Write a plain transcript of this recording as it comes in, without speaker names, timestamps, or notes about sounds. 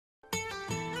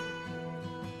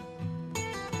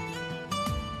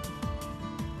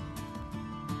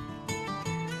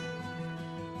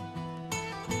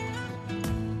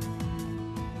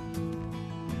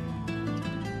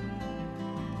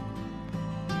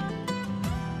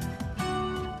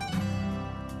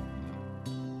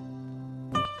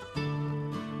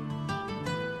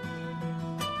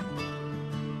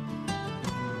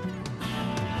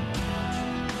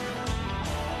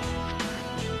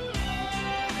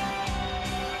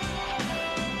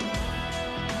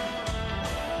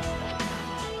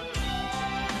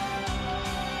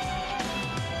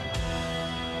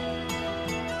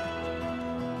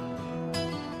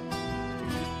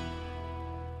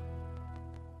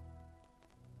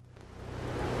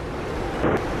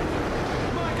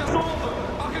Mike, I saw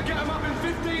them! I could get them up in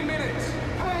 15 minutes!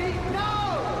 Hey, no!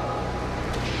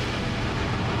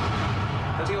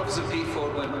 Petty Officer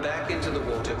P4 went back into the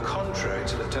water contrary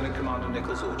to Lieutenant Commander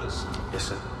Nichols' orders. Yes,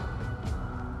 sir.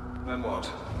 Then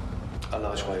what? A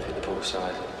large wave hit the port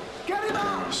side. Get him And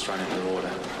out! I was thrown into the water.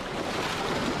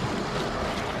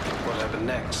 What happened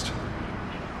next?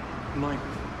 Mike.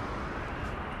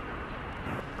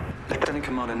 Lieutenant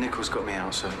Commander Nichols got me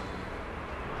out, sir.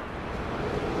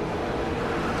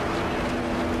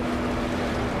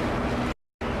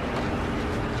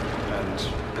 And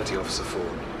Petty Officer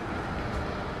Ford?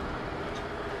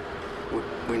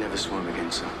 We never swam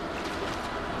again, sir.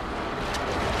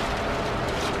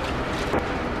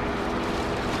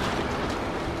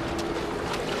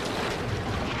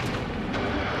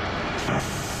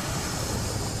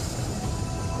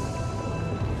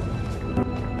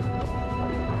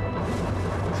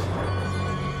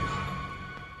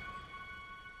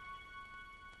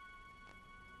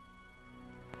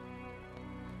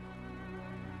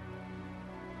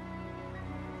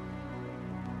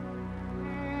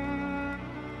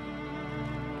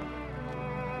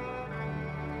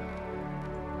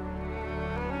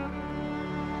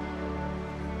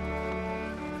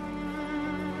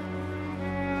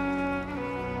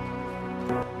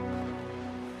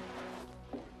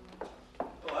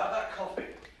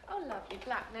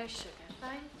 Black, no sugar,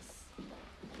 thanks.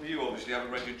 Well, you obviously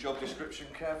haven't read your job description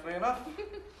carefully enough.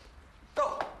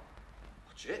 Oh,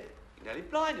 watch it. You nearly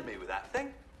blinded me with that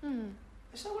thing.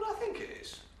 Is that what I think it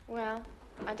is? Well,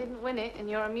 I didn't win it in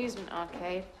your amusement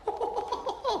arcade.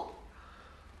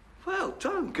 Well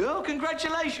done, girl.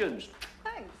 Congratulations.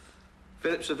 Thanks.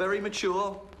 Philip's a very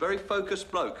mature, very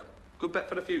focused bloke. Good bet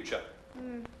for the future.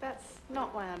 That's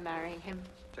not why I'm marrying him.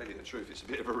 Tell you the truth, it's a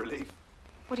bit of a relief.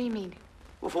 What do you mean?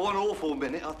 Well, for one awful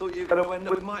minute, I thought you were going to end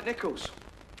up with Mike Nichols.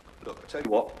 Look, I tell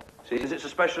you what, seeing as it's a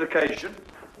special occasion,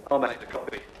 I'll make the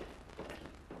coffee.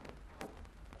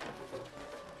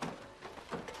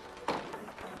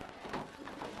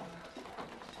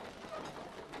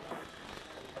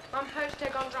 I'm poached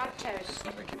egg on dried toast.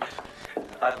 Thank you.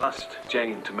 I've asked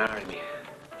Jane to marry me.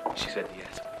 She said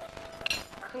yes.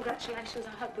 Congratulations,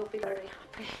 I hope you'll be very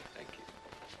happy. Thank you.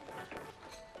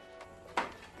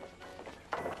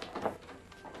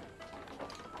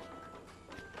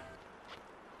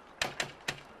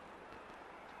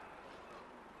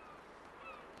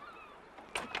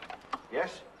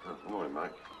 Yes? Oh, good morning,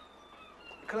 Mike.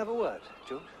 Can I have a word,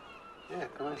 George? Yeah,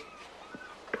 come on.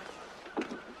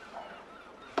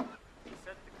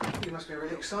 You must be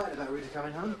really excited about Rita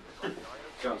coming home.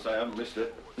 Can't say I haven't missed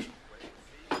it.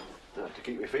 I have to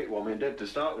keep my feet warm in bed to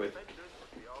start with.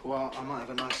 Well, I might have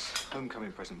a nice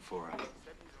homecoming present for her.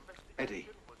 Eddie,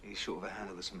 he's short of a hand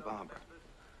of the St. Barbara.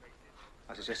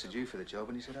 I suggested you for the job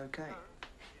and he said okay.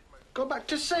 Go back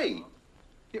to sea?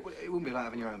 Yeah, well, it wouldn't be like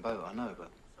having your own boat, I know, but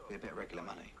it'd be a bit of regular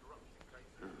money.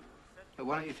 But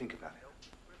why don't you think about it?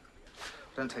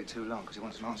 Don't take too long, because he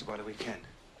wants an answer by the weekend.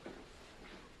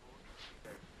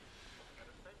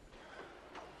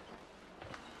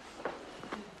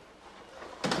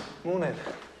 Morning.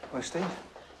 Where's Steve?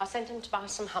 I sent him to buy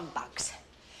some humbugs.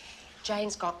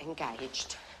 Jane's got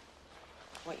engaged.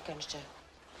 What are you going to do?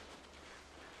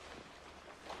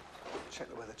 Check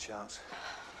the weather charts.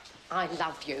 I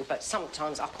love you, but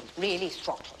sometimes I could really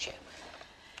throttle you.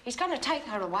 He's going to take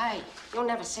her away. You'll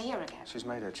never see her again. She's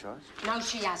made her choice. No,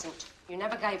 she hasn't. You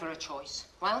never gave her a choice.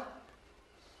 Well?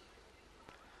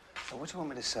 Well, what do you want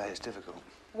me to say? It's difficult.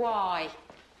 Why?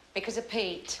 Because of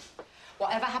Pete.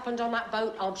 Whatever happened on that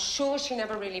boat, I'm sure she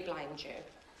never really blamed you.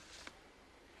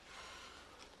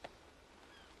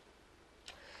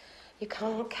 You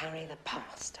can't carry the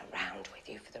past around with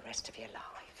you for the rest of your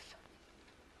life.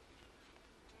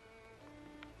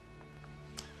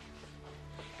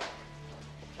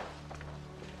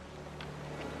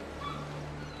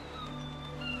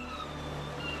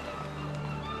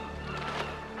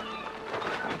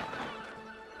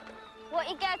 What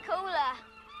you get call her?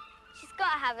 She's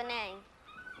got to have a name.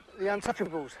 The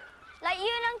Untouchables. Like you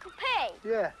and Uncle P?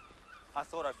 Yeah. I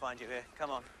thought I'd find you here. Come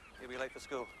on, you'll be late for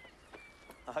school.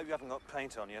 I hope you haven't got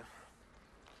paint on you.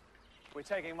 We're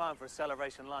taking mine for a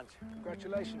celebration lunch.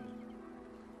 Congratulations.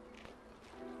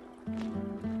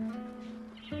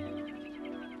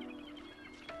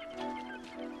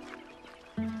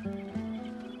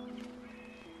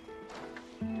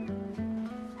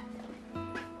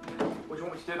 What do you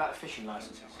want me to do about the fishing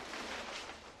licenses?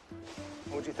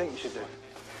 What do you think you should do?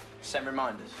 Send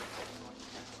reminders.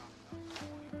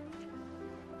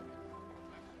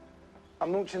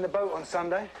 I'm launching the boat on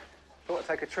Sunday. Thought I'd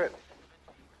take a trip.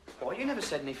 What? You never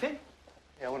said anything.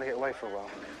 Yeah, I want to get away for a while.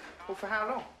 Well, for how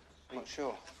long? I'm not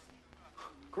sure.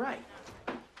 Great.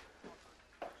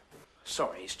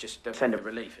 Sorry, it's just a friend of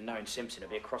relief, and knowing Simpson will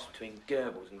be a cross between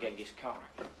Goebbels and Genghis Khan.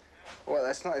 Well,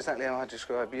 that's not exactly how I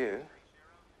describe you.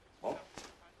 What?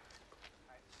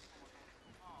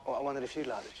 Well, I wondered if you'd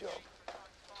like the job.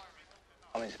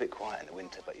 I mean, it's a bit quiet in the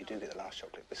winter, but you do get the last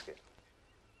chocolate biscuit.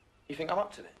 You think I'm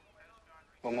up to it?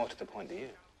 Well, more to the point, do you?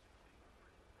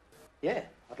 Yeah,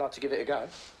 I'd like to give it a go.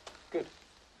 Good.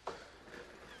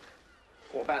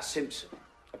 What about Simpson?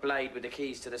 A blade with the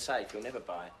keys to the safe. You'll never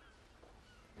buy it.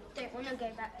 Don't want to go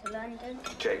back to London.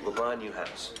 Jake, we'll buy a new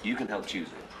house. You can help choose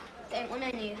it. Don't want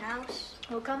a new house.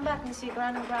 We'll come back and see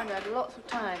Gran and Grandad lots of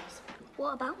times.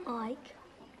 What about Mike?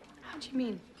 How do you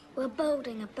mean? We're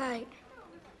building a boat.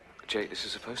 Jake, this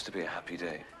is supposed to be a happy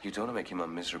day. You don't want to make him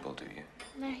unmiserable, do you?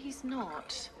 No, he's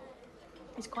not.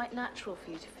 It's quite natural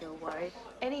for you to feel worried.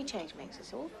 Any change makes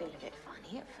us all feel a bit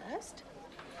funny at first.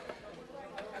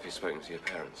 Have you spoken to your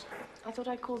parents? I thought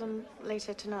I'd call them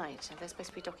later tonight. They're supposed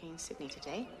to be docking in Sydney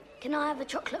today. Can I have a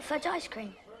chocolate fudge ice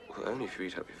cream? Well, only if you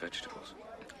eat up your vegetables.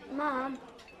 Mum.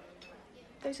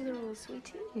 Those are the rules,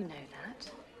 sweetie. You know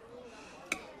that.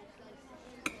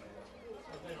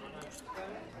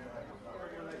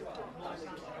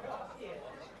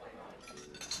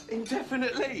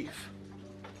 Indefinite leave?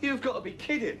 You've got to be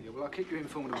kidding. Yeah, well, I'll keep you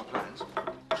informed of my plans.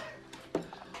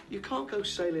 You can't go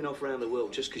sailing off around the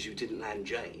world just because you didn't land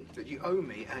Jane. That you owe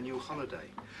me annual holiday,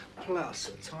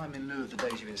 plus time in lieu of the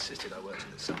days you insisted I worked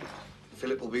in the summer.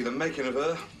 Philip will be the making of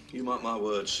her. You mark my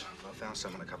words. I found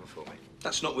someone to cover for me.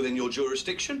 That's not within your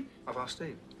jurisdiction. I've asked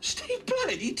Steve. Steve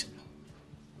Blade?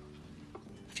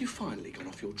 Have you finally gone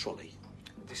off your trolley?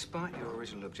 Despite your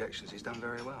original objections, he's done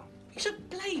very well. He's a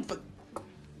Blade, but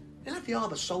he'll have the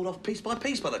Harbour sold off piece by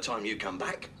piece by the time you come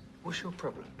back. What's your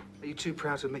problem? Are you too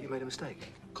proud to admit you made a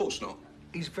mistake? Of course not.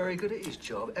 He's very good at his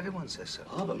job. Everyone says so.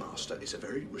 Harbour master is a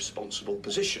very responsible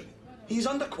position. He's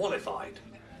underqualified.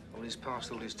 Well, he's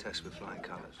passed all his tests with flying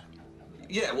colours.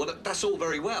 Yeah, well, that's all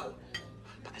very well.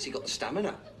 But has he got the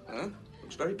stamina? Huh?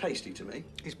 Looks very pasty to me.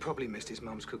 He's probably missed his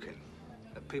mum's cooking.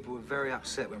 People were very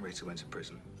upset when Rita went to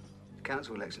prison. The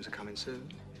council elections are coming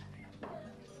soon.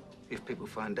 If people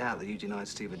find out that you denied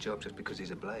Steve a job just because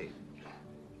he's a Blade.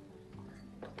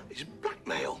 It's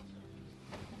blackmail.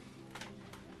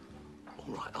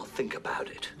 All right, I'll think about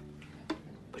it.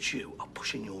 But you are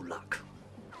pushing your luck.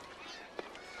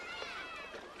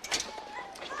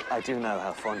 I do know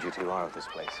how fond you two are of this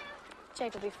place.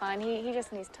 Jake will be fine. He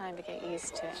just needs time to get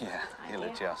used to it. Yeah, he'll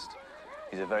adjust.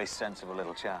 He's a very sensible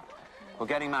little chap. Well,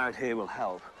 getting married here will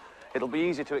help. It'll be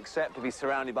easier to accept to be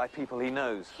surrounded by people he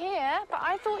knows. Here? But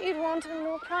I thought you'd wanted a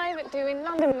more private do in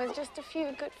London with just a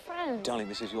few good friends. Darling,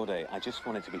 this is your day. I just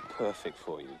want it to be perfect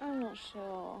for you. I'm not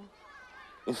sure.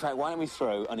 In fact, why don't we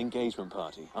throw an engagement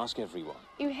party? Ask everyone.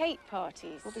 You hate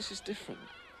parties. Well, this is different.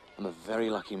 I'm a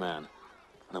very lucky man,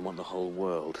 and I want the whole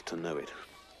world to know it.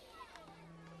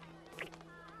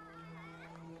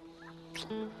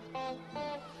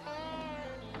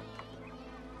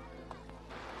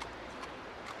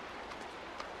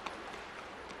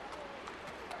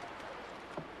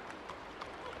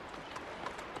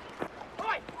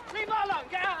 Leave her alone!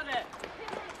 Get out of there!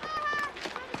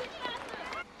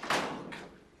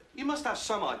 You must have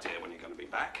some idea when you're going to be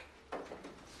back.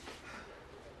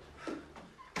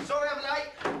 Sorry I'm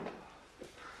late.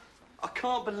 I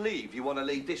can't believe you want to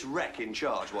leave this wreck in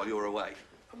charge while you're away.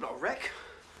 I'm not a wreck.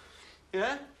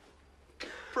 Yeah?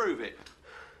 Prove it.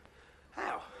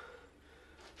 How?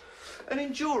 An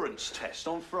endurance test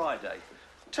on Friday.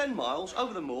 10 miles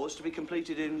over the moors to be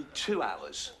completed in 2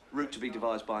 hours. Route to be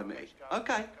devised by me.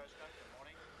 OK.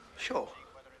 Sure.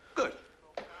 Good.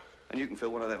 And you can fill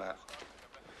one of them out.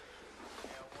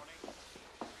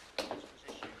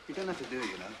 You don't have to do it,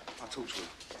 you know. I'll talk to him.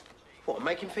 What,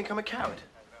 make him think I'm a coward?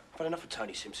 I've had enough of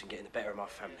Tony Simpson getting the better of my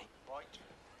family.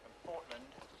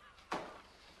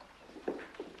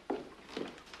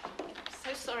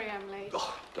 So sorry I'm late.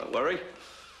 Oh, don't worry. You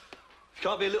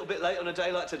can't be a little bit late on a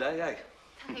day like today, eh?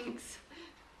 Thanks.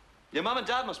 Your mum and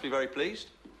dad must be very pleased.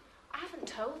 I haven't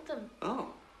told them. Oh.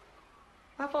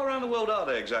 How far around the world are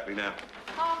they exactly now?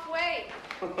 Halfway.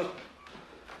 Are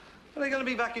they going to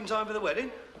be back in time for the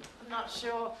wedding? I'm not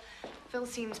sure. Phil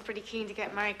seems pretty keen to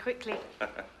get married quickly.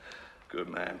 Good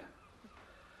man.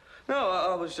 No,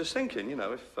 I was just thinking, you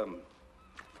know, if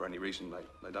for any reason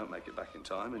they don't make it back in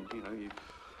time and, you know,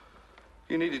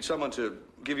 you needed someone to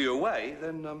give you away,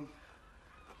 then,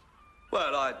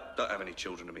 well, I don't have any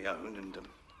children of my own and,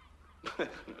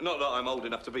 not that I'm old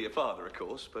enough to be a father, of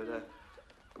course, but,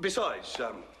 besides,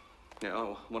 you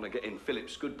know, I want to get in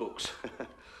Philip's good books.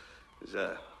 There's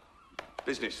a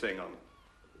business thing I'm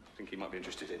think he might be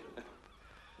interested in.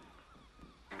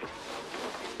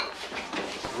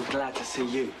 We're glad to see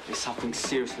you. There's something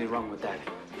seriously wrong with Dad.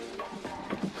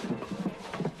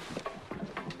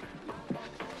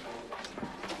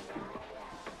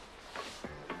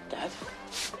 Dad?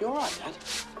 You all right, Dad?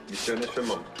 You're doing this for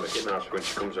Mum. Make it nice when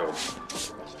she comes home.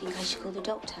 Do you think I should call the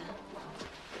doctor?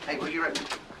 Hey, what do you reckon?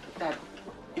 Dad,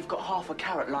 you've got half a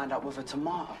carrot lined up with a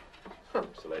tomato.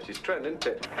 It's the latest trend, isn't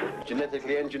it?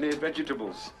 Genetically engineered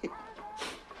vegetables.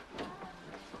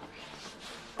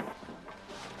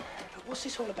 What's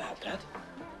this all about, Dad?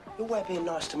 Your way of being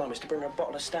nice to Mum is to bring her a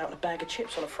bottle of stout and a bag of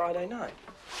chips on a Friday night.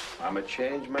 I'm a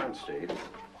changed man, Steve.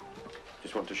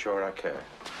 Just want to show her I care.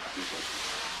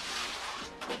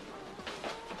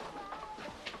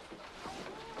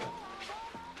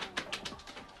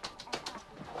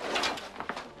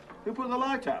 Who put the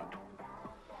light out?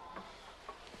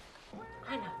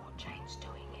 I know what Jane's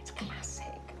doing. It's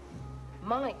classic.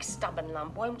 Mike, stubborn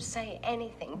lump, won't say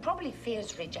anything. Probably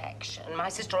fears rejection. My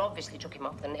sister obviously took him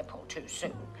off the nipple too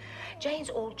soon. Jane's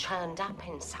all churned up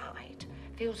inside.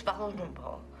 Feels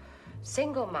vulnerable.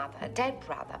 Single mother, dead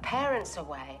brother, parents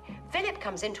away. Philip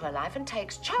comes into her life and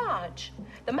takes charge.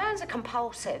 The man's a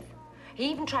compulsive. He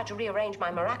even tried to rearrange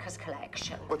my maracas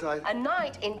collection. But I... A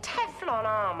knight in Teflon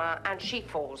armor, and she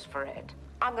falls for it.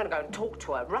 I'm going to go and talk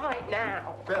to her right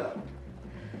now. Bella,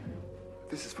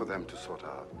 this is for them to sort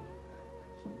out.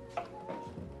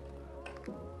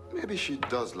 Maybe she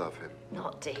does love him.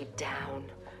 Not deep down.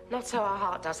 Not so her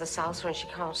heart does the salsa and she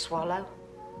can't swallow.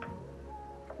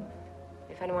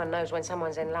 If anyone knows when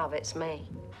someone's in love, it's me.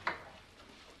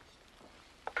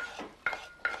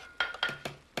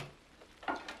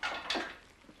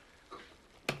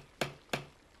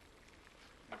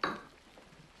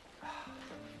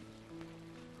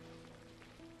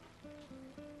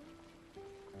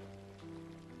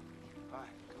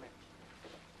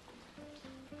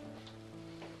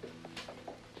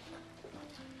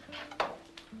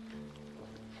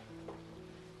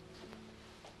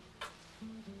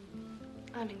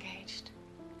 I'm engaged.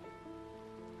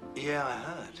 Yeah, I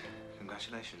heard.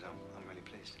 Congratulations. I'm really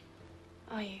pleased.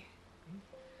 Are you?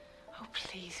 Oh,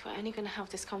 please, we're only going to have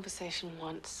this conversation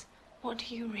once. What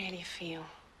do you really feel?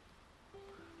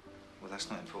 Well,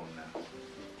 that's not important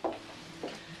now.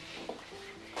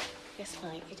 Yes,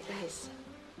 Mike, it is.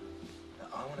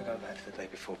 I want to go back to the day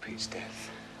before Pete's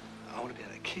death. I want to be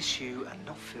able to kiss you and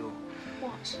not feel...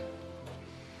 What?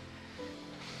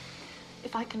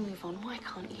 If I can move on, why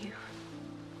can't you?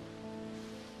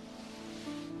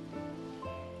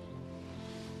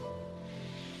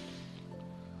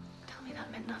 Tell me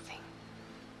that meant nothing.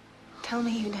 Tell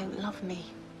me you don't love me.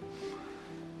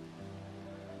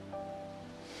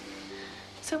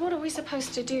 So what are we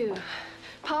supposed to do?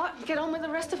 Part and get on with the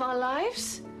rest of our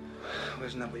lives? Well,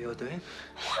 isn't that what you're doing?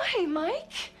 Why,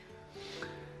 Mike?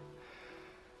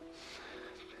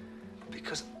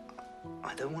 Because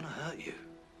I don't want to hurt you.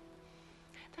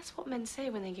 That's what men say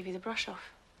when they give you the brush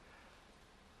off.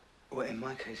 Well, in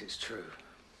my case, it's true.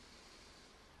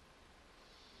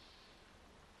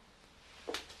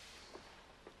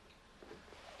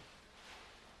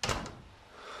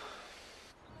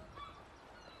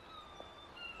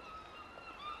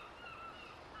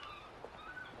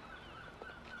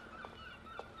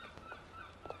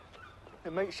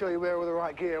 And make sure you wear all the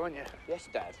right gear, won't you? Yes,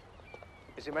 Dad.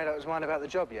 Has he made up his mind about the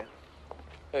job yet?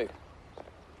 Who?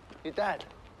 Your dad.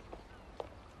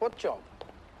 What job?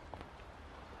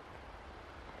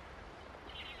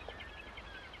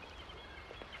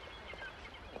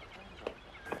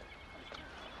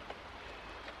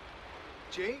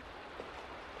 G?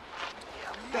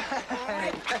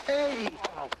 Hey!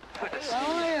 How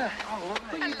are you?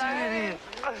 What are you doing here?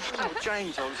 Oh,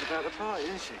 Jane told us about the party,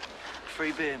 didn't she?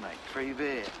 Free beer, mate. Free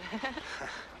beer.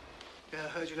 Yeah, I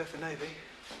heard you left the Navy.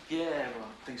 Yeah, well,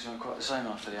 things weren't quite the same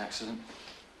after the accident.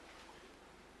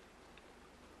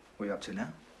 What are you up to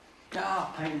now?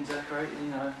 Ah, painting, decorating,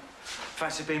 you know.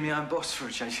 Fancy being my own boss for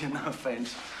a change, no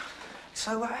offence.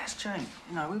 So, ask Jane.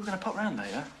 You know, we were going to pop round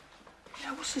later.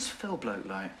 Yeah, what's this Phil bloke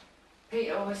like?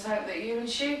 Pete always hoped that you and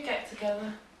she'd get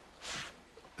together.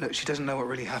 Look, she doesn't know what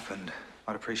really happened.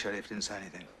 I'd appreciate it if you didn't say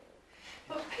anything.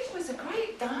 But Pete was a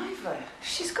great diver.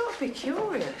 She's got to be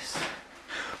curious.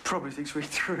 Probably thinks we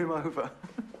threw him over.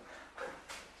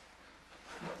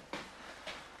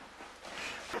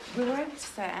 We were able to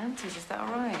stay at Auntie's, is that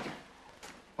all right?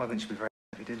 Well, I think she'd be very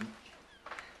happy if you didn't.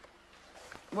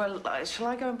 Well, shall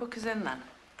I go and book us in then?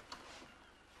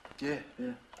 Yeah,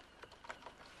 yeah.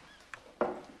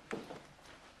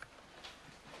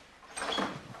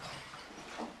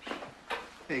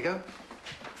 There you go.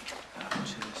 Oh,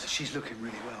 cheers. She's looking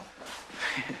really well.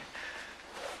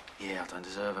 Yeah, I don't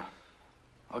deserve her.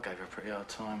 I gave her a pretty hard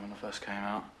time when I first came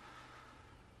out.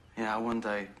 You know, one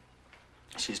day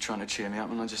she was trying to cheer me up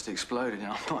and I just exploded. You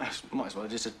know, I might as well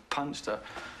just have punched her.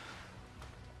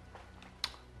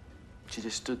 She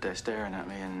just stood there staring at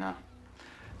me and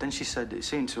then she said it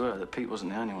seemed to her that Pete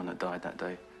wasn't the only one that died that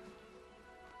day.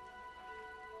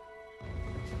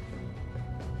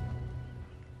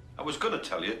 I was going to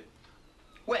tell you.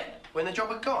 When? When the job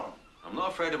had gone? I'm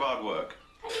not afraid of hard work.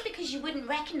 Only because you wouldn't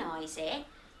recognise it.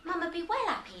 Mum would be well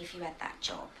happy if you had that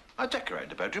job. I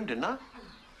decorated the bedroom, didn't I?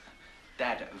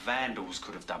 Dad, vandals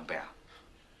could have done better.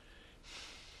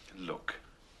 Look,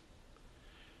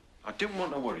 I didn't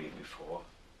want to worry you before.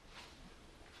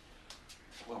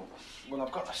 Well,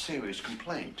 I've got a serious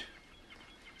complaint.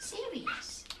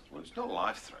 Serious? Well, it's not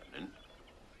life-threatening.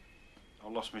 I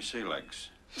lost my sea legs.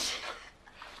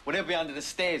 Well, they'll be under the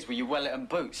stairs with your Wellington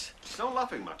boots. It's no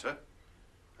laughing matter.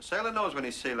 A sailor knows when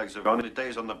his sea legs are gone and the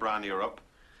days on the briny are up.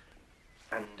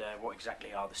 And what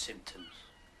exactly are the symptoms?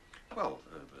 Well,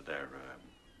 they're,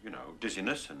 you know,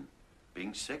 dizziness and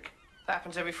being sick. That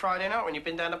happens every Friday night when you've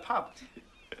been down the pub.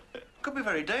 Could be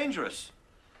very dangerous.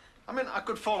 I mean, I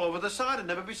could fall over the side and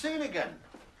never be seen again.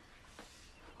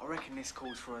 I reckon this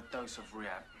calls for a dose of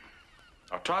rehab.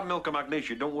 I've tried milk and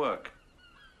magnesia, it don't work.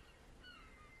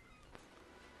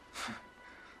 I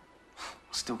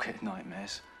still get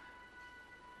nightmares.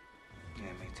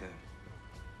 Yeah, me too.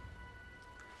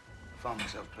 I find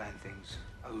myself playing things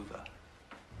over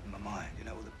in my mind, you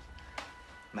know, all the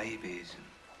maybes and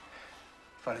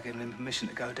if I'd have given him permission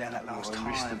to go down that last time.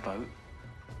 I missed the boat.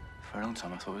 For a long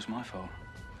time I thought it was my fault.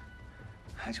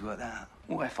 How'd you work that out?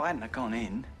 Well, if I hadn't have gone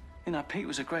in, you know, Pete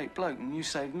was a great bloke and you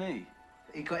saved me.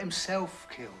 He got himself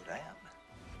killed, eh?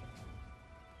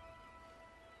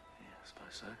 Yeah, I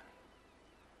suppose so.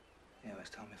 Yeah, well,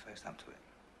 it's time we faced up to it.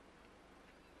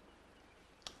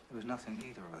 There was nothing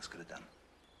either of us could have done.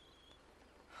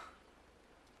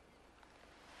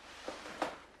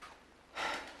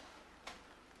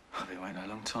 I've been waiting a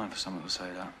long time for someone to say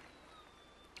that.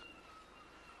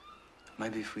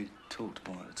 Maybe if we'd talked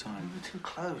more at the time. We were too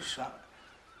close.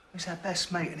 He's our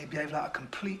best mate and he behaved like a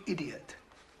complete idiot.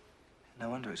 No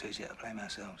wonder it's easier to blame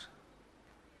ourselves.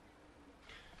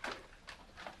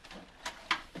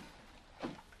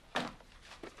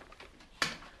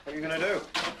 What are you going to do?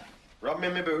 Rob me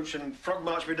in my boots and frog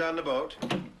march me down the boat?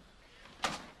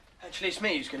 Actually, it's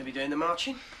me who's going to be doing the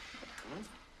marching.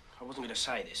 I wasn't going to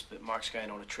say this, but Mike's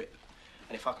going on a trip.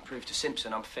 And if I can prove to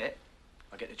Simpson I'm fit,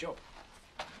 I get the job.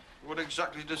 What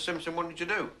exactly does Simpson want you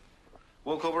to do?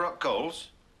 Walk over hot coals?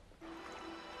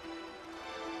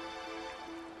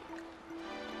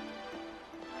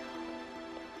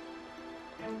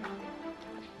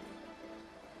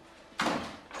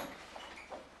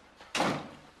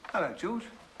 Hello, George.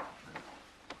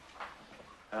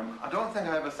 I don't think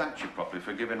I ever thanked you properly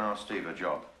for giving our Steve a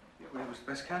job. Well, he was the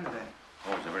best candidate.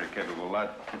 Oh, he's a very capable lad.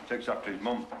 Takes after his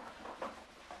mum.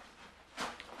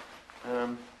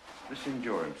 This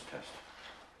endurance test.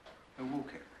 He'll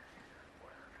walk it.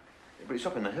 Yeah, but it's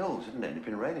up in the hills, isn't it? And it's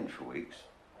been raining for weeks.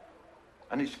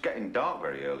 And it's getting dark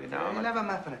very early now. He'll have a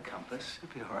map and a compass.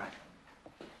 He'll be all right.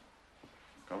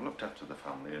 I've looked after the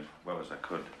family as well as I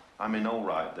could. I mean, all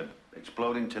right, the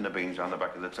exploding tin of beans on the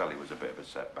back of the telly was a bit of a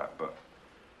setback, but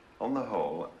on the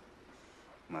whole...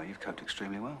 Well, you've coped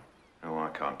extremely well. No, I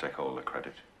can't take all the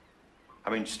credit.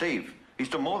 I mean, Steve, he's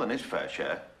done more than his fair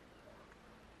share.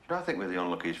 You know, I think we're the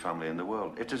unluckiest family in the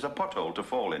world. It is a pothole to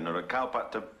fall in or a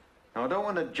cowpat to... Now, I don't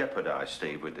want to jeopardise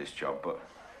Steve with this job, but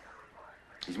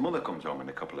his mother comes home in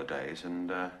a couple of days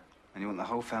and... And you want the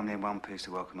whole family in one piece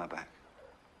to welcome her back?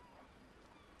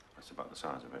 That's about the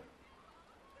size of it.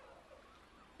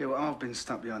 Yeah, well, I've been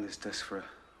stuck behind this desk for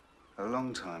a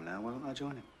long time now. Why don't I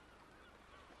join him?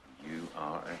 You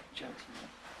are a gentleman.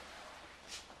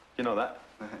 You know that?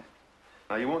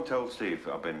 Now, you won't tell Steve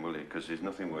that I've been, will you? Because there's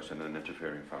nothing worse than an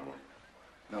interfering family.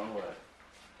 No word.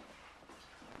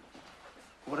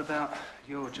 What about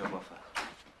your job offer?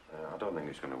 I don't think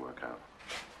it's going to work out.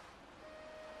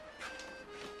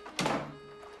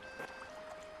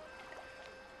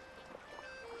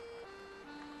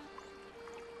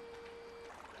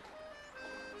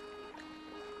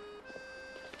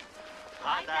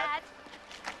 Hi, Dad.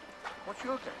 What's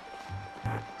your game?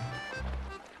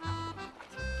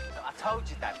 I told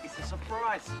you, Dad, it's a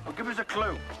surprise. Well, give us a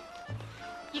clue.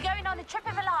 You're going on a trip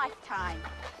of a lifetime.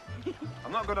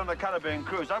 I'm not good on a Caribbean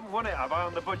cruise. I haven't won it, have I,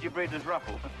 on the Budgie Breeders'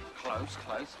 raffle? Close,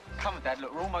 close. Come on, Dad,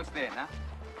 look, we're almost there now.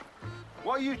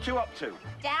 What are you two up to?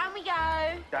 Down we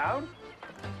go. Down?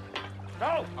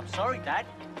 No! I'm sorry, Dad.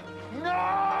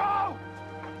 No!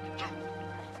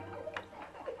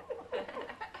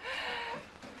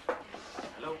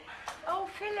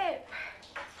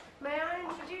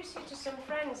 some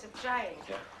friends of Jane's.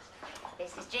 Yeah.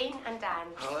 This is Jean and Dan.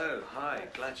 Hello, hi.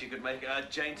 Glad you could make it.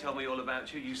 Jane told me all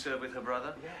about you. You serve with her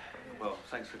brother? Yeah. Well,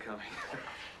 thanks for coming.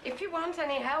 If you want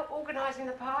any help organising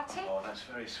the party. Oh, that's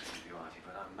very sweet of you, Auntie,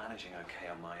 but I'm managing okay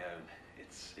on my own.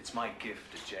 It's my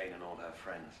gift to Jane and all her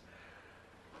friends.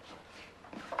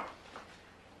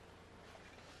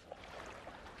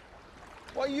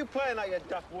 What are you playing at, you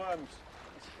daft worms?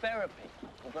 It's therapy.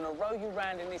 We're going to row you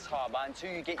round in this harbour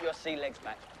until you get your sea legs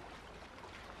back.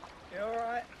 You all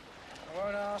right? I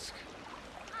won't ask.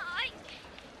 Mike,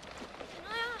 can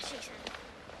I ask you something?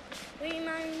 Will you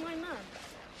marry my mum?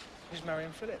 Who's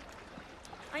marrying Philip?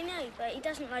 I know, but he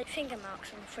doesn't like finger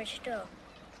marks on the fridge door.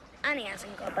 And he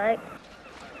hasn't got a boat.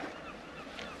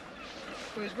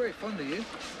 Well, he's very fond of you.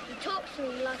 He talks to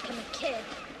me like I'm a kid.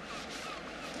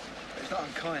 He's not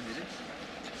unkind, is he?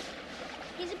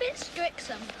 He's a bit strict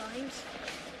sometimes.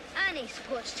 And he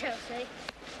supports Chelsea.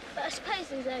 But I suppose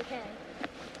he's okay.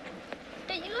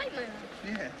 Don't you like my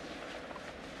mum? Yeah.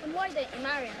 And why don't you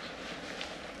marry her?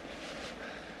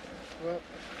 Well,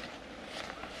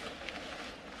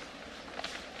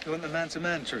 you want the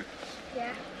man-to-man truth?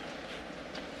 Yeah.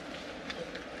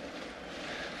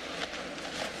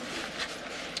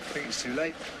 I think it's too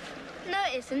late. No,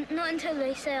 it isn't. Not until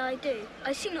they say I do.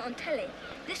 I seen it on telly.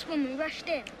 This woman rushed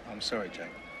in. I'm sorry, Jane.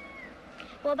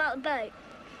 What about the boat?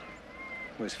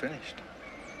 Well, it's finished.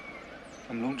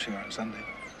 I'm launching her on Sunday.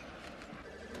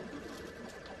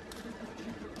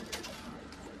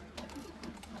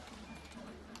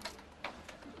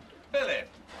 Philip!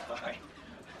 Hi.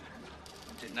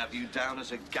 Didn't have you down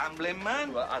as a gambling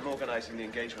man? Well, I'm organising the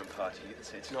engagement party.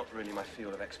 It's not really my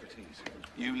field of expertise.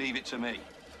 You leave it to me.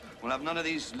 We'll have none of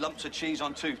these lumps of cheese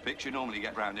on toothpicks you normally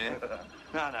get round here.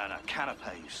 No.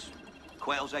 Canapes.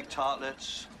 Quail's egg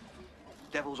tartlets.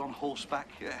 Devils on horseback.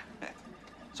 Yeah.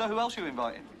 So who else are you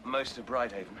inviting? Most of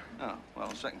Bridhaven. Oh,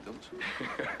 well, second thoughts.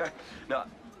 No,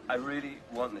 I really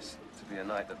want this to be a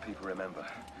night that people remember.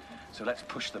 So let's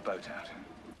push the boat out.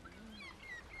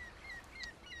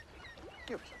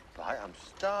 Give us a bite, I'm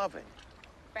starving.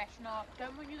 Freshen up.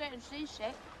 Don't want you getting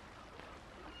seasick.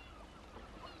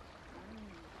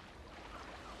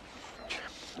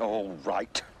 All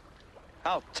right.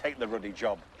 I'll take the ruddy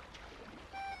job.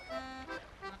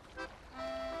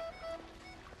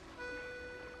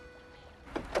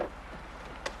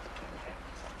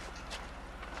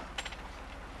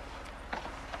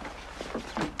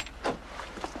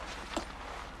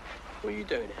 What are you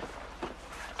doing here?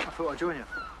 I thought I'd join you.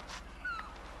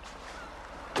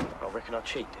 I reckon I'll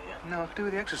cheat, do you? No, I could do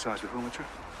with the exercise before my trip.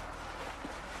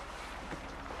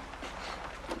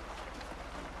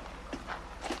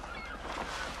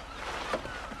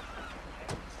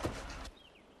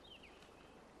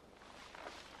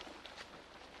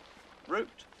 Route,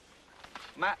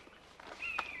 map,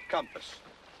 compass.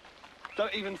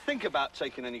 Don't even think about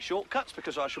taking any shortcuts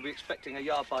because I shall be expecting a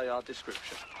yard-by-yard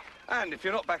description. And if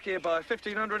you're not back here by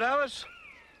 1500 hours,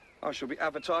 I shall be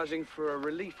advertising for a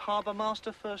relief harbour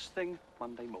master first thing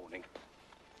Monday morning.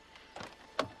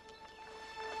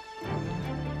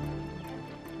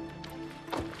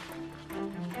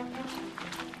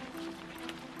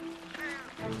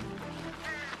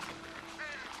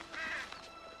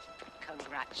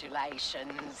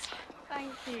 Congratulations.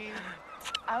 Thank you.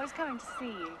 I was coming to see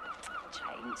you.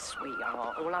 Jane,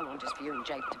 sweetheart, all I want is for you and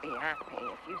Jake to be happy.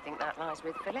 If you think that lies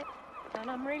with Philip, then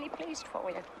I'm really pleased for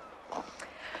you.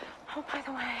 Oh, by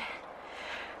the way,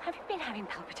 have you been having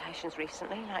palpitations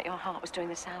recently, like your heart was doing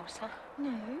the salsa?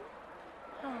 No.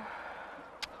 Oh.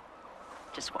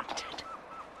 Just wondered.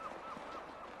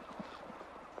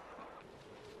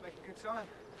 Make a good time.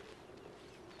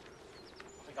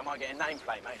 I think I might get a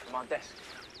nameplate, mate, for my desk.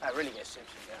 That really gets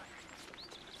Simpson down.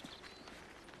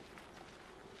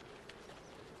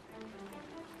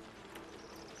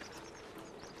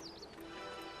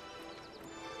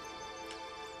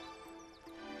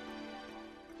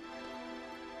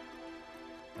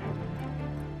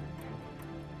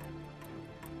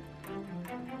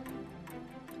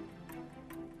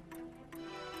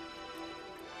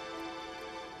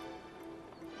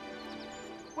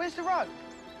 Where's the road?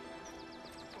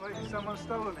 Wait, someone's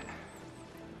stolen it.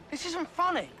 This isn't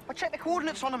funny. I checked the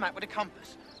coordinates on the map with a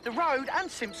compass. The road and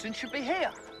Simpson should be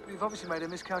here. You've obviously made a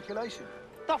miscalculation.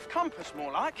 Duff compass,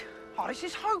 more like. Oh, this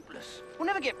is hopeless. We'll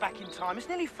never get back in time. It's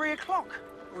nearly 3 o'clock.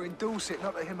 We're in Dorset,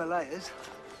 not the Himalayas.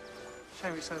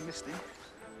 Shame it's so misty.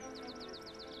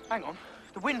 Hang on.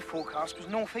 The wind forecast was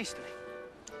northeasterly.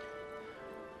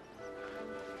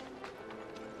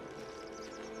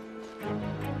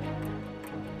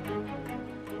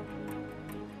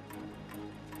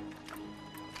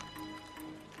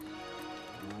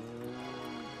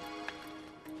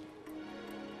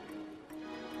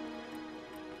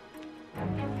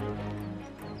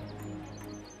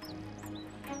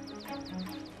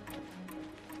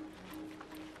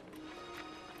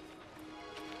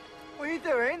 are you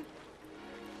doing?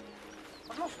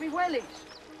 I've lost me wellies.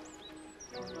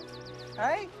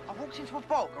 Hey? I walked into a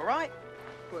bog, all right?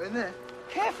 What, in there?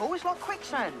 Careful, it's like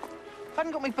quicksand. If I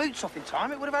hadn't got my boots off in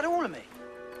time, it would have had all of me.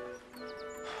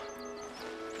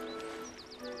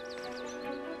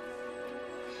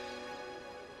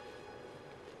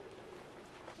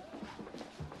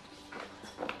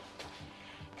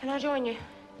 Can I join you?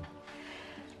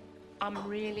 I'm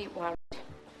really worried.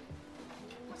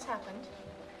 What's happened?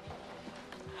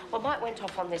 Well, Mike went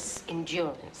off on this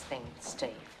endurance thing with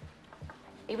Steve.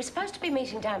 He was supposed to be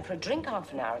meeting down for a drink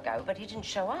half an hour ago, but he didn't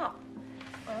show up.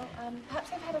 Well, perhaps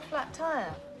they've had a flat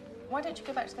tire. Why don't you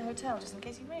go back to the hotel just in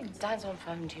case he rings? Dan's on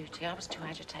phone duty. I was too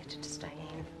agitated to stay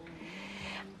in.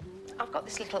 I've got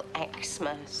this little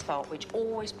eczema spot which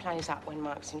always plays up when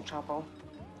Mike's in trouble.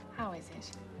 How is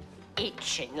it?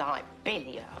 Itching like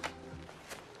billiard.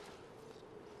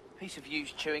 Piece of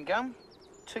used chewing gum,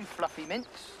 2 fluffy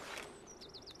mints,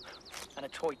 and a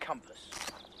toy compass.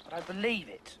 I don't believe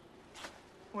it.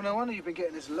 Well, no wonder you've been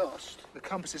getting this lost. The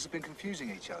compasses have been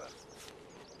confusing each other.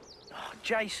 Oh,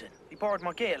 Jason, he borrowed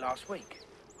my gear last week.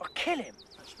 I'll kill him.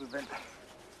 That's to prevent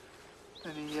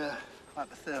any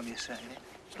hypothermia setting in.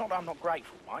 It's not that I'm not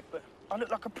grateful, Mike, but I look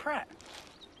like a prat.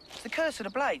 It's the curse of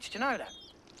the blades, do you know that?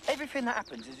 Everything that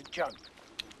happens is a joke.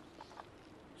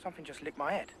 Something just licked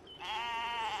my head.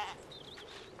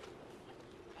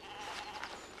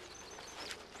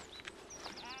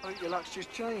 I think your luck's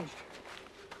just changed.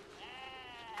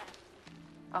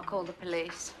 I'll call the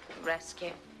police, rescue.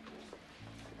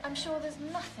 I'm sure there's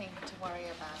nothing to worry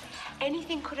about.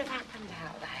 Anything could have happened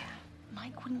out there.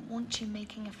 Mike wouldn't want you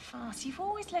making a fuss. You've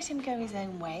always let him go his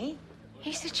own way.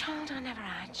 He's the child I never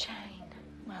had, Jane.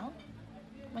 Well,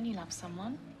 when you love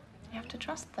someone, you have to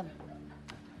trust them.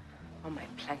 I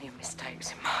made plenty of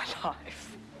mistakes in my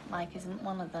life. Mike isn't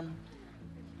one of them.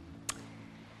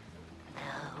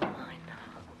 No, I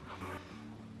know.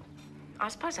 I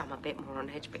suppose I'm a bit more on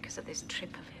edge because of this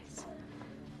trip of his.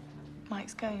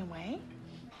 Mike's going away?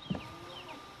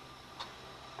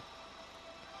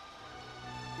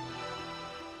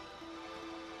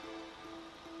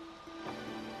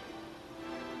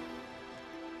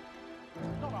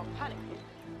 Not that I'm panicking.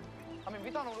 I mean,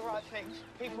 we've done all the right things.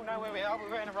 People know where we are. We're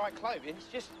wearing the right clothing. It's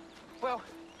just, well,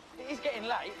 it is getting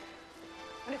late.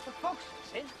 And if the fog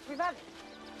sets in, we've had it.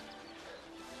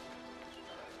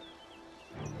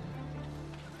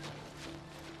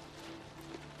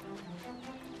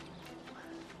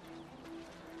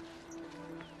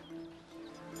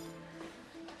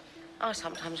 I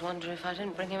sometimes wonder if I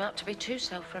didn't bring him up to be too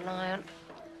self-reliant.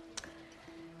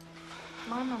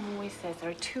 My mum always says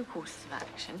there are 2 courses of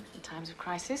action in times of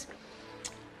crisis.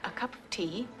 A cup of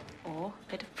tea or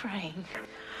a bit of praying.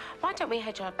 Why don't we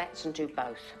hedge our bets and do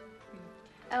both?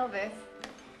 Elvis,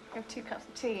 you have 2 cups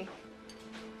of tea.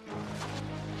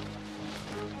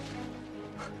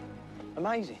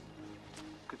 Amazing.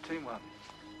 Good teamwork.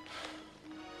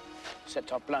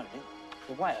 Except I've blown it.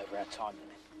 We're way over our time limit.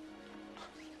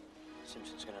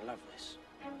 Simpson's gonna love this.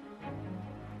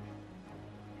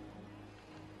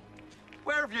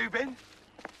 Where have you been?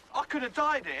 I could have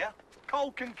died here.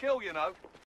 Cold can kill, you know.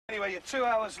 Anyway, you're 2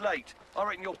 hours late. I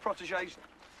reckon your protégés... What's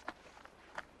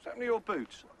happened to your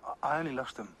boots? I only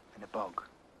lost them in a bog.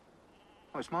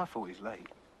 Well, it's my fault he's late.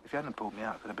 If he hadn't pulled me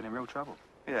out, I could have been in real trouble.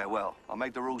 Yeah, well, I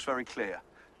made the rules very clear.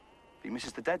 If he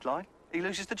misses the deadline, he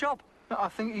loses the job. No, I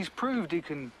think he's proved he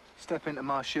can step into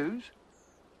my shoes.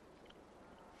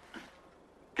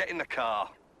 Get in the car.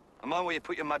 And mind where you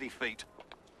put your muddy feet.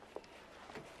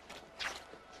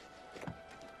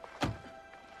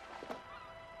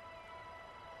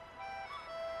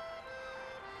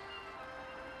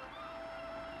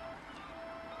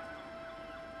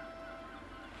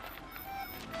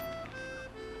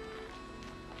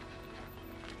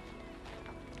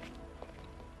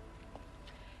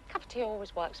 Cup of tea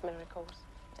always works miracles.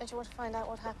 Don't you want to find out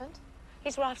what happened?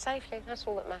 He's arrived safely. That's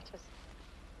all that matters.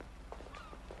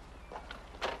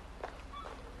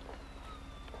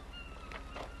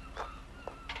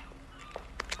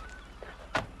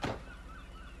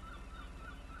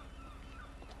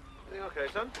 Everything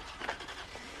okay, son?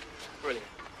 Brilliant.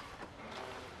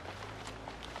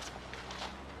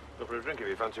 Go for a drink if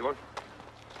you fancy one.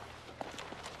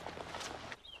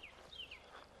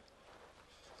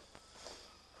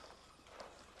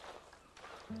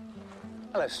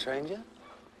 Hello, stranger.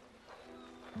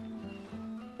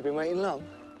 You've been waiting long?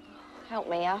 Help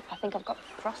me up. I think I've got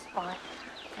frostbite.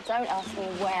 Don't ask me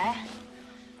where.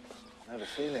 I have a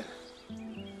feeling.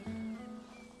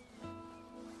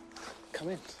 Come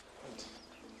in.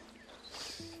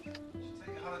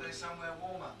 Take a holiday somewhere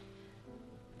warmer.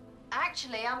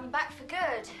 Actually, I'm back for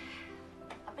good.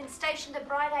 I've been stationed at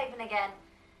Bridhaven again.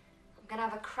 I'm going to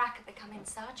have a crack at becoming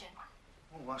sergeant.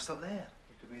 Oh, why stop there?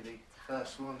 You could be the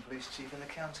first woman police chief in the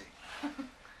county.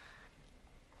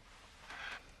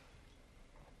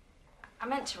 I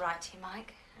meant to write to you,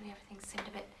 Mike, only everything seemed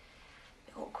a bit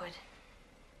awkward.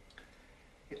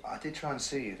 Yeah, I did try and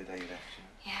see you the day you left, you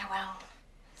know. Yeah, well,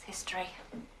 it's history.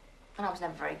 And I was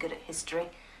never very good at history.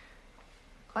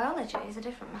 Biology is a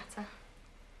different matter.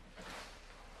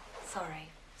 Sorry,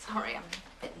 I'm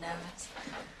a bit nervous.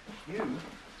 You?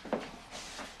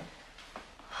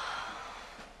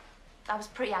 I was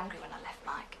pretty angry when I left,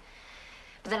 Mike.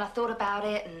 But then I thought about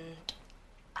it and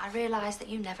I realised that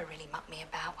you never really mucked me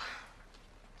about.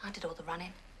 I did all the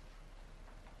running.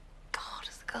 God,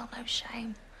 has the girl no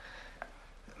shame?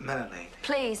 Melanie.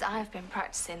 Please, I've been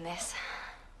practising this.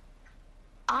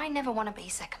 I never want to be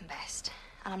second best,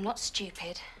 and I'm not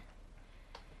stupid.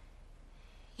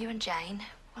 You and Jane,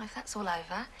 well, if that's all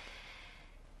over,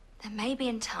 then maybe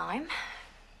in time.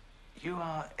 You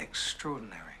are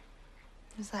extraordinary.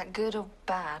 Is that good or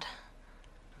bad?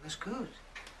 That's good.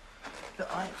 Look,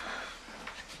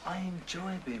 I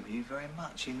enjoy being with you very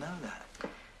much, you know that.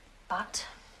 But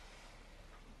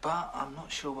I'm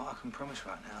not sure what I can promise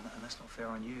right now, and that's not fair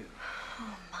on you.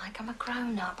 Oh, Mike, I'm a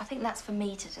grown-up. I think that's for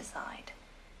me to decide.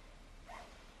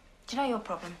 Do you know your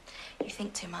problem? You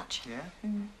think too much. Yeah?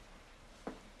 Mm.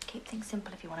 Keep things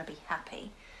simple if you want to be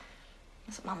happy.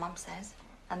 That's what my mum says.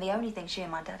 And the only thing she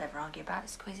and my dad ever argue about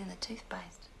is squeezing the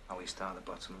toothpaste. Oh, we start at the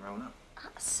bottom and roll up.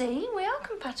 See, we are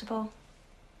compatible.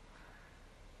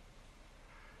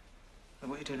 Now,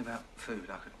 what are you doing about food?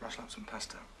 I could rustle up some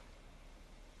pasta.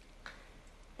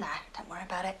 No, don't worry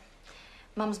about it.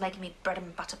 Mum's making me bread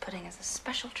and butter pudding as a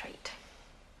special treat.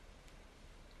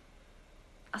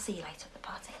 I'll see you later at the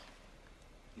party.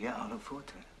 Yeah, I look forward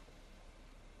to it.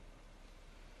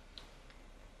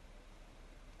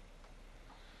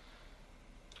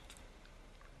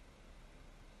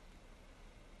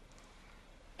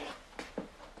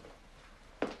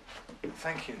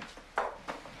 Thank you.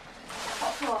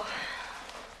 What for?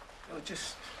 Oh,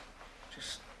 just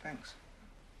thanks.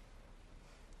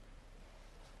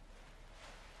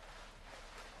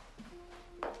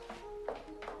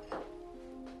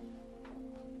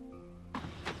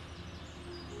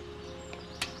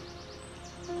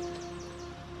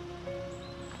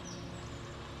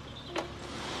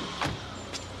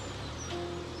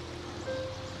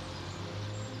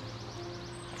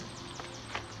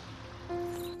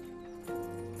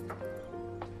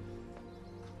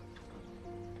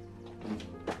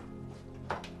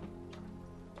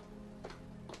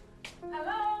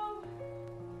 Hello?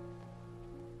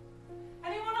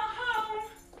 Anyone at home?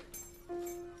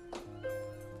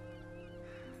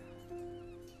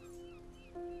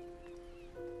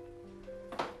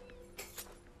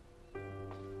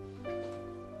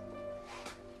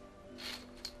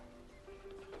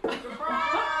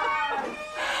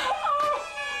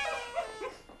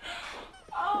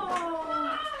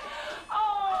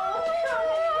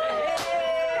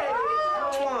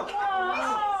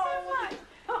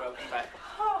 Welcome back.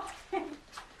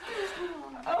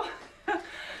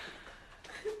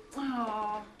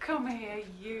 Oh, come here,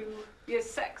 you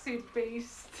sexy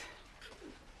beast.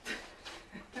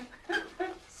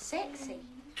 Sexy?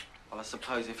 Well, I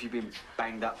suppose if you've been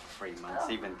banged up for 3 months,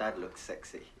 even Dad looks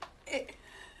sexy.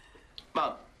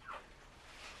 Mum,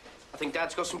 I think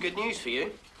Dad's got some good news for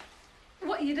you.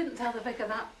 What, you didn't tell the vicar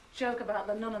that joke about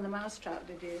the nun and the mousetrap,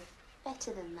 did you?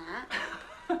 Better than that.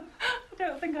 I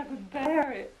don't think I could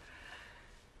bear it.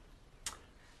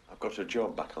 I've got a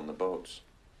job back on the boats.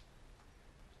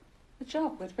 A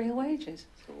job with real wages.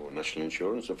 Oh, national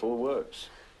insurance, the full works.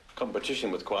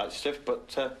 Competition was quite stiff,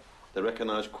 but they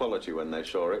recognised quality when they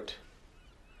saw it.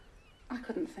 I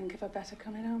couldn't think of a better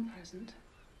coming home present.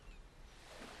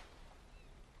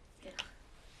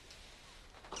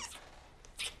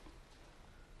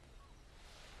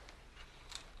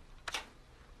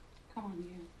 Come on,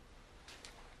 you.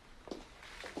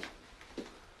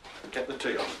 Get the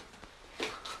tea on.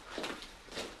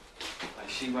 Like,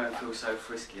 she won't feel so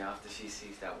frisky after she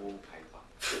sees that wallpaper.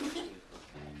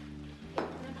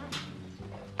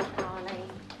 Darling.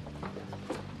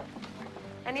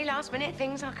 Any last-minute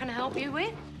things I can help you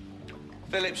with?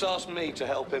 Philip's asked me to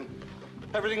help him.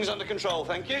 Everything's under control,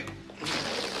 thank you.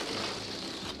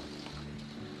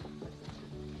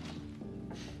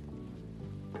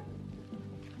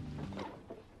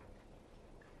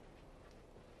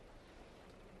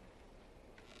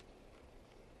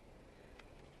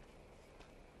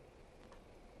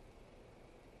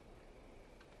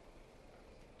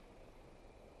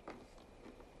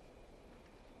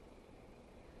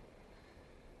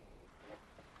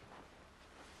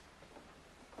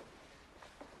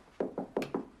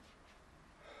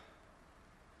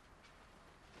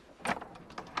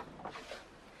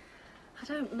 I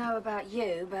don't know about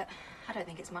you, but I don't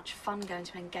think it's much fun going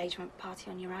to an engagement party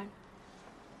on your own.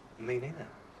 Me neither.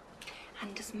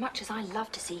 And as much as I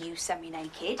love to see you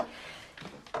semi-naked,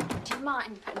 do you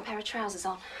mind putting a pair of trousers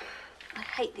on? I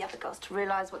hate the other girls to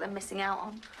realise what they're missing out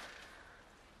on.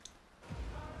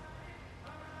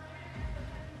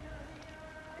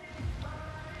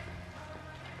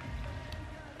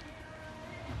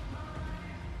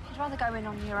 I'd rather go in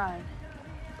on your own.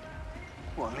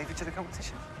 What, leave it to the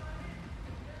competition?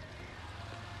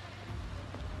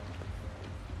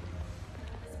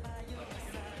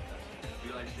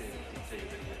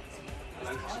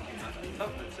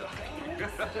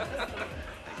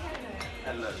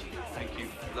 Hello. Thank you.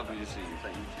 Lovely to see you.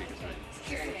 Thank you for taking us.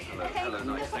 Hello. Hello.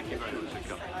 Nice. Thank you very much for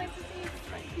coming.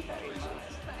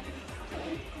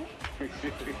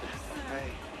 Hey.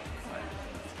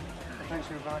 Thanks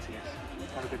for inviting us.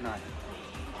 Have a good night.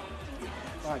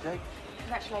 All right, Jake.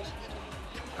 Congratulations.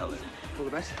 Hello. All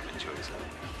the best. Enjoy yourself.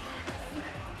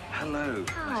 Hello.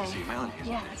 Hi. Nice to see you, Melanie.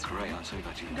 Yeah. That's great. I'm so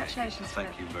glad you. Congratulations.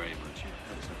 Thank you very much.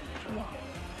 Yeah.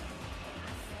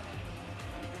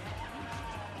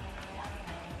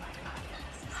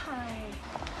 Hi.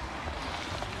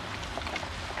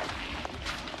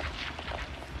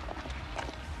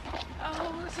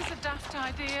 Oh, this is a daft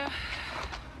idea.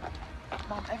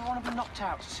 Mum, everyone will be knocked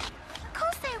out to see you. Of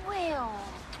course they will.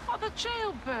 What, the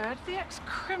jailbird, the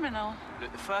ex-criminal?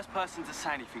 Look, the first person to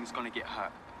say anything's gonna get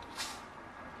hurt.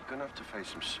 You're gonna have to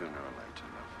face him sooner or later,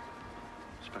 love.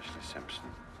 Especially Simpson.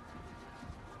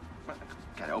 Well,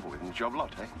 get it over with in the job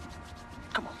lot, eh?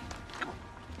 Come on. Come on.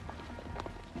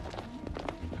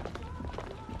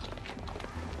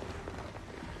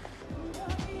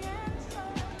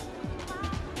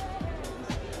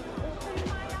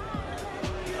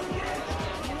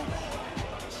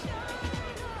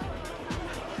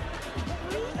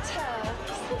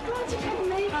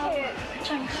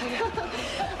 Thank you.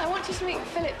 I want you to meet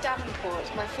Philip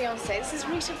Davenport, my fiancé. This is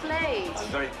Rita Blade. I'm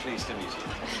very pleased to meet you.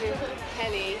 Thank you.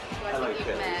 Kelly, who I Hello, think you've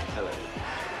Kelly. met. Hello.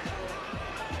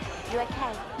 You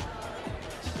okay?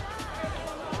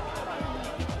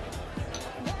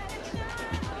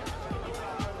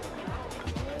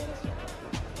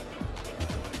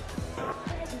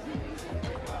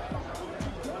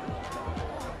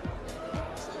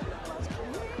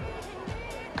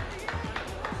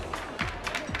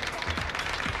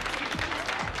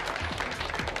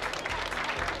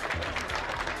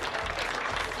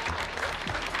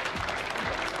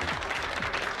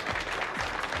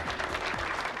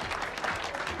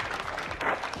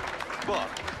 What?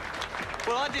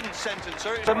 Well, I didn't sentence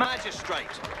her. It was a magistrate.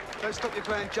 Don't stop you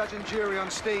playing judge and jury on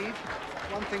Steve.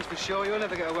 One thing's for sure, you'll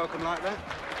never get a welcome like that.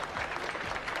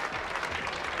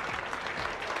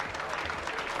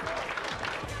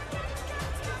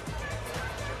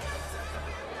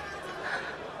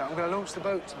 I'm going to launch the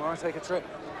boat tomorrow, take a trip.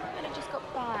 And I just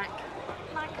got back.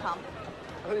 Can I come?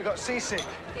 I thought you got seasick.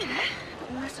 Yeah.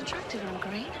 You're most attractive on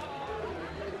green.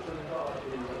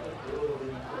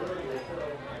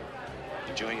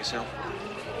 Enjoying yourself?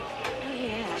 Oh,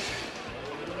 yeah.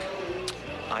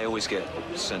 I always get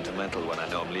sentimental when I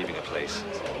know I'm leaving a place.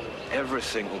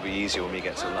 Everything will be easier when we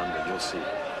get to London, you'll see.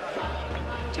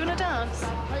 Do you want to dance?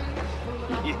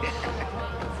 Yeah.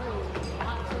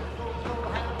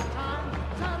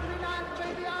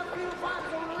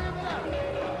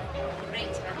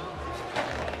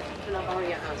 Can I borrow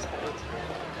your houseboat?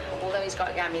 Although he's got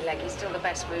a gammy leg, he's still the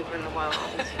best mover in the world.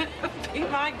 Be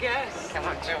my guest. Come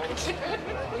on, George.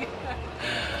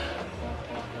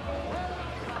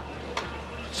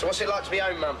 So what's it like to be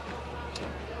home, Mum?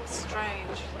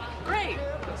 Strange. Great,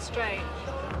 but strange.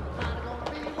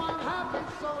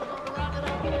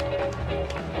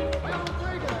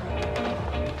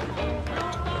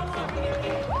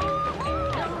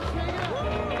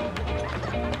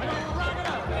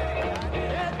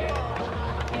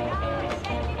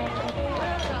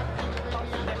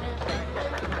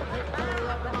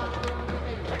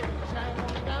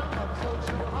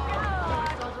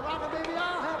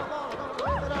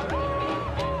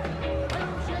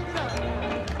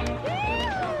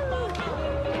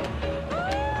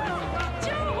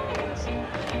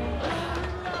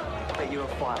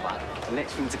 The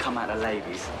next thing to come out of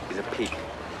ladies is a pig.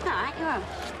 No, you're on.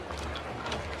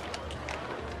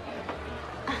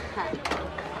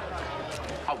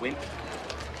 I win.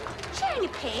 She ain't a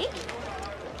pig.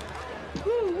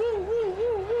 Woo, woo, woo,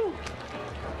 woo,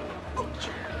 woo.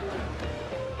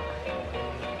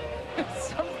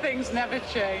 Some things never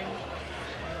change.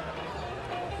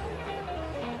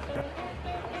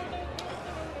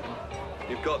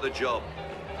 You've got the job.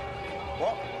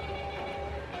 What?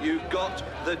 You got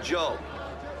the job.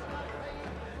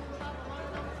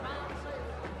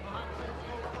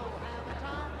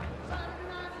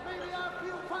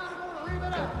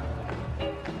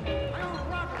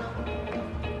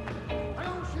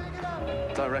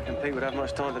 Don't reckon Pete would have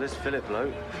much time for this Philip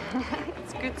bloke.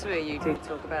 It's good to hear you two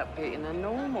talk about Pete in a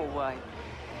normal way,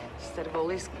 instead of all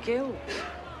this guilt.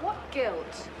 What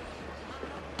guilt?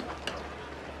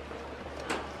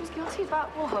 Who's guilty about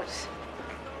what?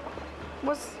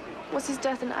 Was his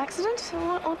death an accident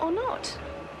or not?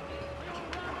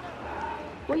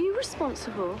 Were you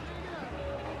responsible?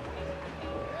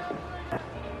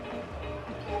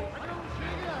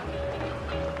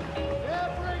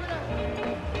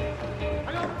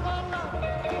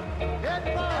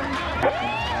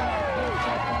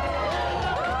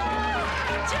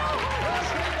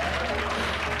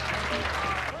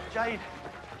 Jane.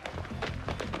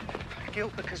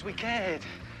 Guilt because we cared.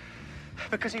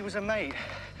 Because he was a mate.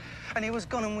 And he was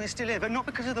gone and we're still here, but not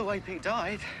because of the way Pete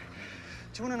died.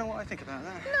 Do you want to know what I think about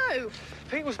that? No.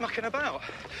 Pete was mucking about.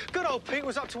 Good old Pete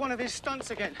was up to one of his stunts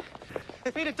again.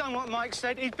 If he'd have done what Mike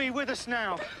said, he'd be with us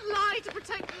now. Lie to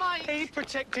protect Mike. He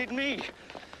protected me.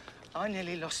 I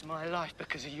nearly lost my life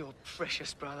because of your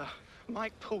precious brother.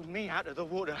 Mike pulled me out of the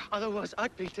water. Otherwise,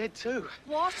 I'd be dead too.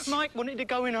 What? Mike wanted to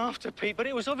go in after Pete, but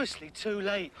it was obviously too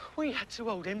late. We had to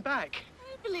hold him back. I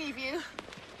don't believe you.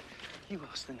 You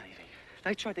asked the Navy.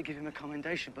 They tried to give him a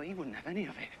commendation, but he wouldn't have any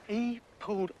of it. He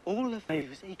pulled all the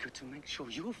favours he could to make sure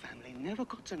your family never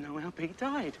got to know how Pete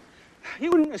died. You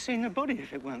wouldn't have seen the body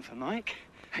if it weren't for Mike.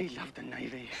 He loved the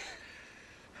Navy.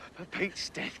 But Pete's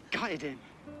death gutted him.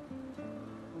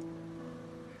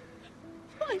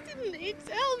 Why didn't he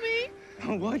tell me?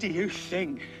 Why do you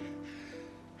think?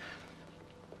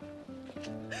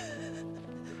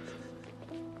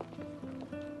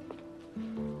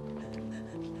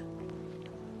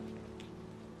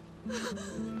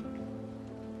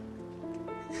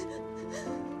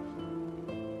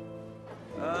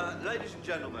 Ladies and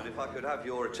gentlemen, if I could have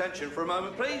your attention for a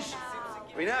moment, please.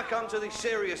 We now come to the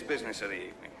serious business of the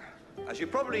evening. As you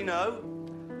probably know,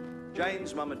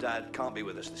 Jane's mum and dad can't be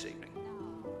with us this evening.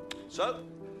 So,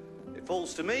 it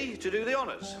falls to me to do the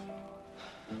honours.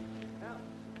 Now,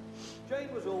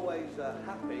 Jane was always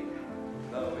happy,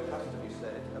 though it has to be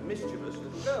said, a mischievous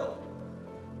little girl.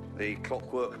 The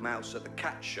clockwork mouse at the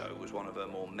cat show was one of her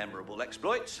more memorable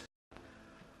exploits.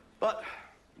 But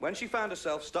when she found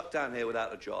herself stuck down here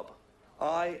without a job,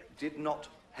 I did not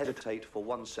hesitate for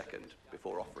 1 second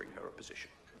before offering her a position.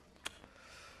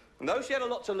 And though she had a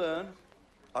lot to learn,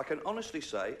 I can honestly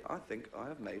say I think I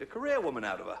have made a career woman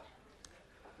out of her.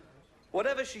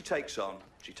 Whatever she takes on,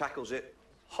 she tackles it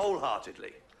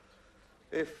wholeheartedly,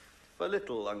 if a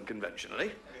little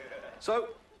unconventionally. So,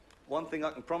 one thing I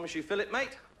can promise you, Philip,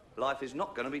 mate, life is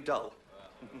not going to be dull.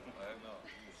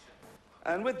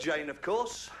 And with Jane, of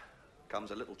course,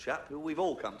 comes a little chap who we've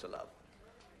all come to love.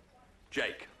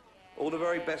 Jake, all the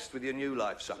very best with your new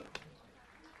life, son.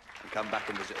 And come back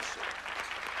and visit us soon.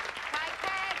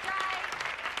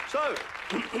 So,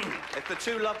 if the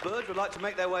two lovebirds would like to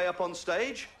make their way up on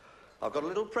stage, I've got a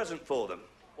little present for them.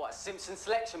 What, a Simpson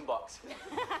selection box?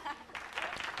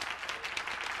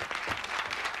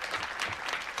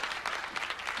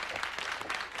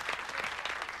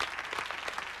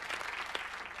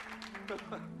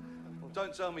 Well,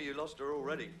 don't tell me you lost her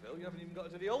already, Phil. You haven't even got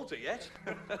her to the altar yet.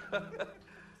 Come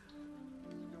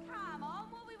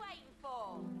on, what are we waiting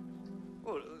for?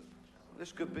 Well,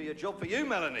 this could be a job for you,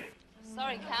 Melanie.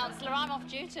 Sorry, Councillor, I'm off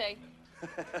duty.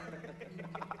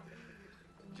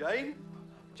 Jane?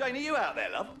 Jane, are you out there,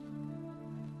 love?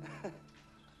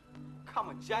 Come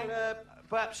on, Jane.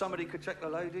 Perhaps somebody could check the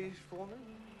ladies for me?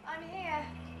 I'm here.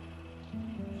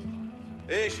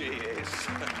 Here she is.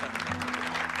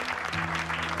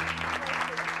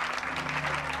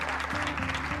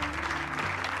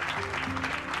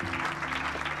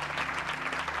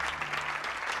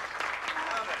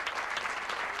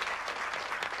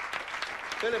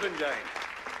 Philip and Jane,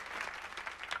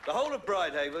 the whole of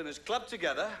Bridhaven has clubbed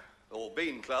together, or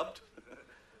been clubbed,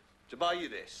 to buy you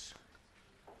this.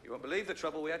 You won't believe the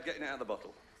trouble we had getting it out of the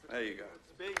bottle. There you go.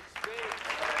 This is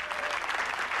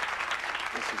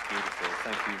beautiful.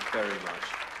 Thank you very much.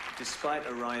 Despite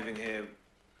arriving here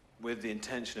with the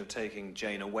intention of taking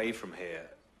Jane away from here,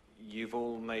 you've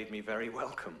all made me very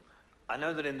welcome. I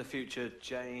know that in the future,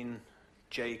 Jane,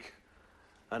 Jake,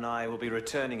 and I will be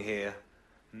returning here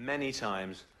many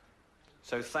times.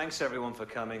 So thanks everyone for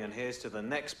coming, and here's to the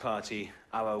next party,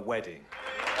 our wedding.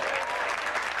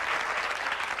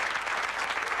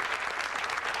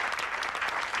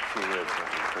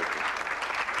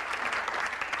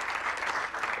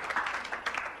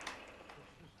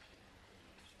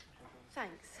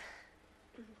 Thanks.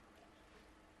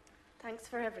 Thanks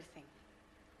for everything.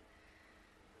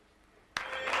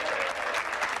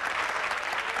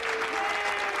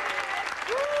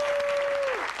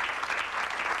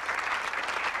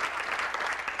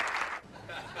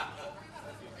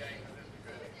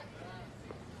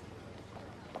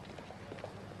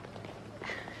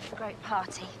 great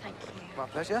party, thank you. My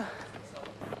pleasure.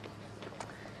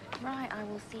 Right, I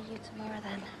will see you tomorrow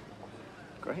then.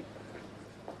 Great.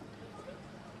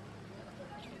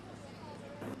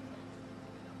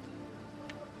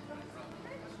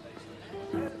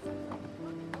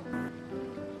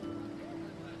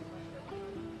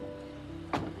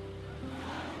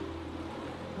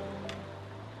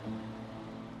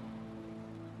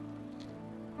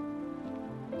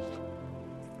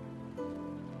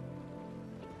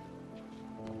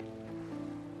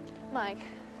 Mike.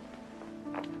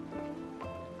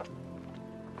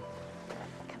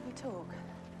 Can we talk?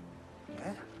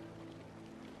 Yeah?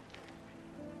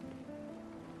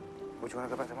 Would you want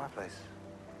to go back to my place?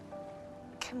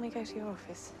 Can we go to your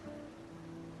office?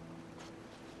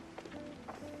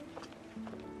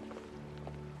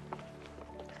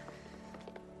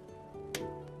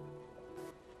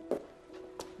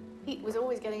 Pete was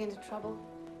always getting into trouble.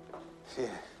 Yeah.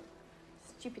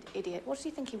 Stupid idiot. What did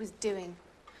he think he was doing?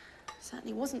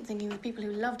 Certainly wasn't thinking of the people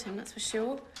who loved him, that's for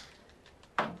sure.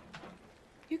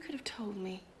 You could have told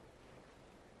me.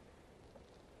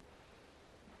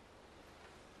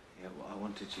 Yeah, well, I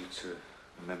wanted you to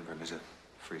remember him as a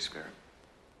free spirit.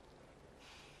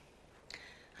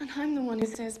 And I'm the one who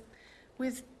says,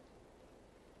 with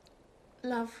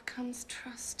love comes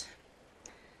trust.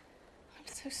 I'm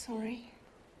so sorry.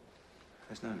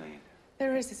 There's no need.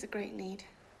 There is a great need.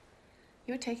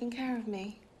 You were taking care of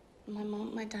me, and my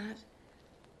mom, my dad.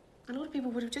 A lot of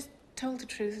people would have just told the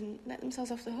truth and let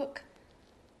themselves off the hook.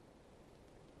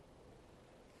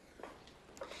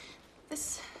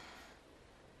 This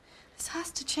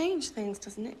has to change things,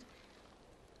 doesn't it?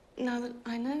 Now that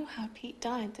I know how Pete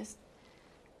died, there's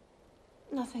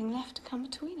nothing left to come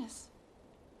between us.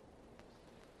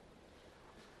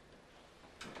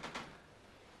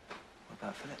 What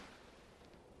about Philip?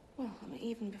 Well, I mean,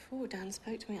 even before Dan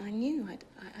spoke to me, I knew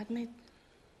I'd made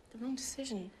the wrong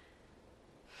decision.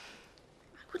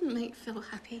 I wouldn't make Phil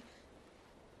happy.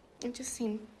 It just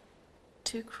seemed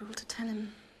too cruel to tell him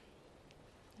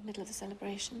in the middle of the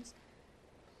celebrations.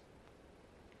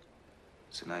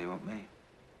 So now you want me?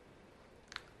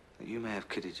 That you may have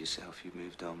kidded yourself, you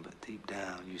moved on, but deep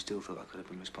down you still thought I could have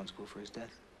been responsible for his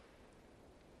death.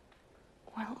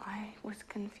 Well, I was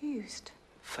confused.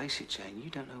 Face it, Jane, you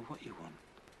don't know what you want.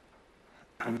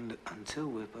 And until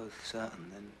we're both certain,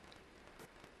 then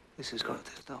this has got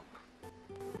to stop.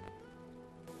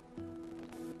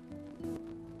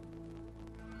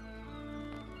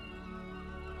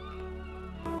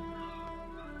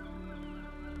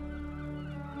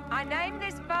 I name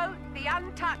this boat the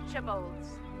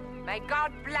Untouchables. May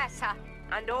God bless her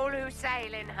and all who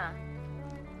sail in her.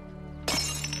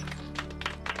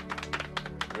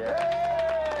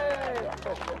 Yay!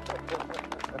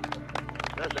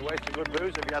 That's a waste of good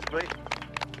booze, if you ask me.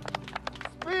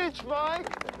 Speech, Mike!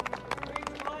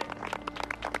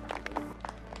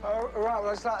 All right, well,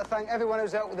 I'd just like to thank everyone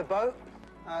who's helped with the boat,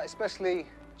 especially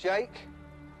Jake.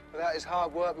 Without his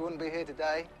hard work, we wouldn't be here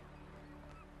today.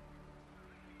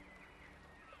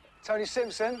 Tony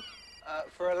Simpson,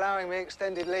 for allowing me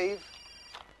extended leave.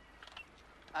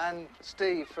 And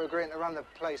Steve for agreeing to run the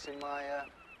place in my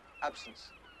absence.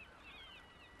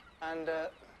 And,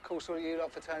 of course, all of you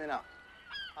lot for turning up.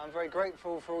 I'm very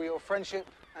grateful for all your friendship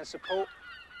and support.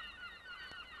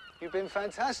 You've been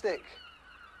fantastic.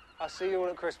 I'll see you all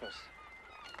at Christmas.